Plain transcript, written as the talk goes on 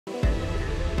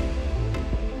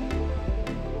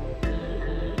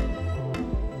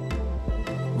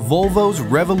Volvo's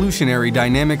revolutionary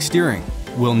dynamic steering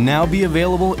will now be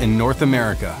available in North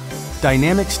America.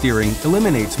 Dynamic steering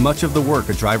eliminates much of the work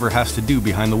a driver has to do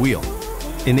behind the wheel,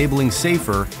 enabling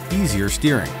safer, easier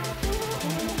steering.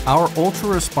 Our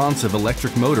ultra-responsive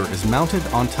electric motor is mounted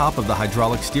on top of the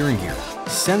hydraulic steering gear.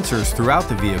 Sensors throughout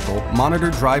the vehicle monitor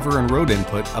driver and road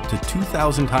input up to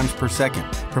 2,000 times per second,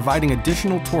 providing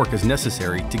additional torque as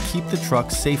necessary to keep the truck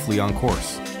safely on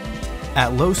course.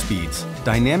 At low speeds,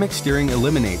 dynamic steering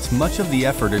eliminates much of the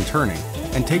effort in turning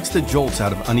and takes the jolts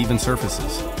out of uneven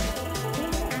surfaces.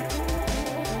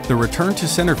 The return to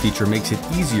center feature makes it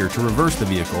easier to reverse the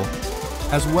vehicle,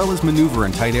 as well as maneuver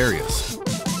in tight areas.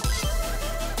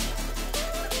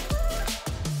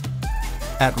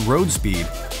 At road speed,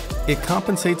 it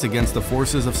compensates against the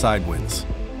forces of side winds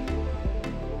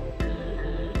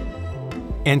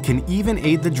and can even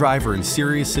aid the driver in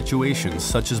serious situations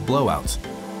such as blowouts,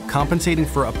 compensating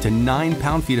for up to 9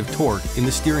 pound-feet of torque in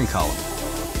the steering column.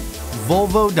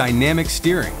 Volvo Dynamic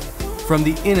Steering, from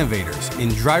the innovators in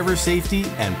driver safety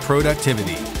and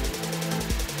productivity.